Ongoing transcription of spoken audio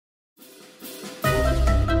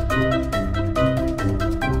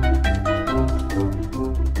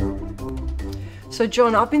So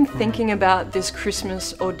John, I've been thinking about this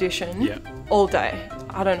Christmas audition all day.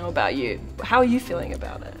 I don't know about you. How are you feeling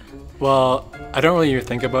about it? Well, I don't really even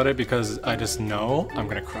think about it because I just know I'm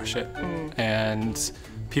gonna crush it. And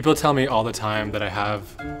people tell me all the time that I have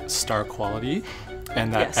star quality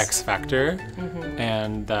and that X Factor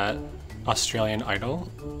and that Australian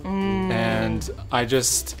Idol. And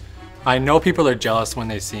I know people are jealous when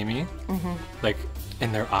they see me, like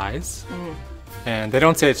in their eyes. And they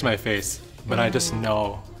don't say it to my face, but I just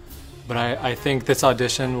know. But I think this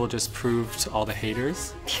audition will just prove to all the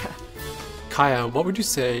haters. Yeah. Kaija, what would you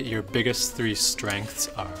say your biggest 3 strengths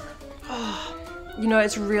are? You know,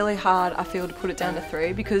 it's really hard, I feel, to put it down to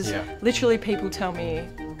 3 because literally people tell me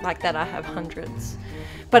like that I have hundreds.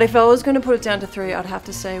 But if I was going to put it down to 3, I'd have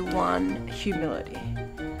to say 1, humility.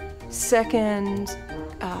 2nd,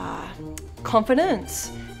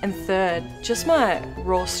 confidence. And 3rd, just my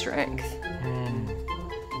raw strength.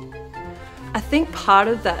 I think part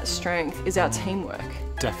of that strength is our teamwork.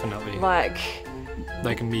 Definitely.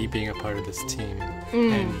 Like me being a part of this team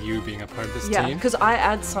and you being a part of this team. Yeah, because I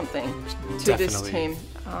add something to this team.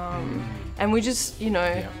 And we just, you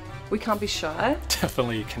know, we can't be shy.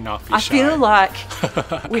 Definitely cannot be shy. I feel like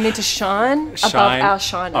we need to shine above our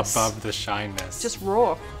shyness. Above the shyness. Just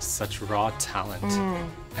raw. Such raw talent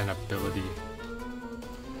and ability.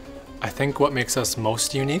 I think what makes us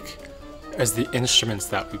most unique is the instruments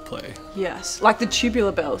that we play. Yes, like the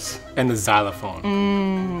tubular bells. And the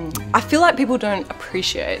xylophone. I feel like people don't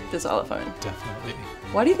appreciate the xylophone. Definitely.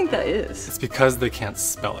 Why do you think that is? It's because they can't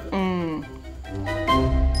spell it.